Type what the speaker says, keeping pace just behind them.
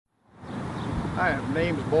Hi, my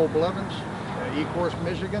name's Blevin, Ecorse,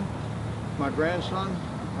 Michigan. My grandson,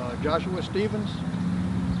 Joshua Stevens.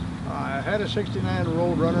 I had a '69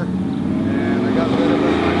 Roadrunner and I got rid of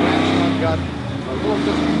it. My grandson got a little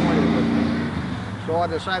disappointed with me. So I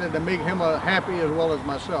decided to make him happy as well as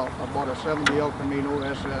myself. I bought a '70 El Camino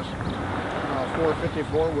SS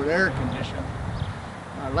 454 with air conditioning.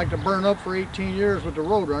 I liked to burn up for 18 years with the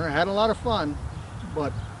Roadrunner. Had a lot of fun,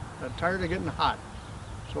 but I'm tired of getting hot.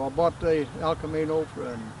 So I bought the El Camino for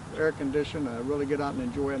an air conditioned. I really get out and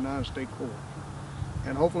enjoy it now and stay cool.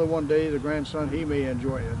 And hopefully one day the grandson, he may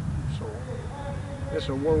enjoy it. So this is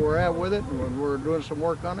where we're at with it, and we're doing some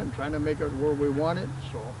work on it and trying to make it where we want it.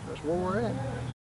 So that's where we're at.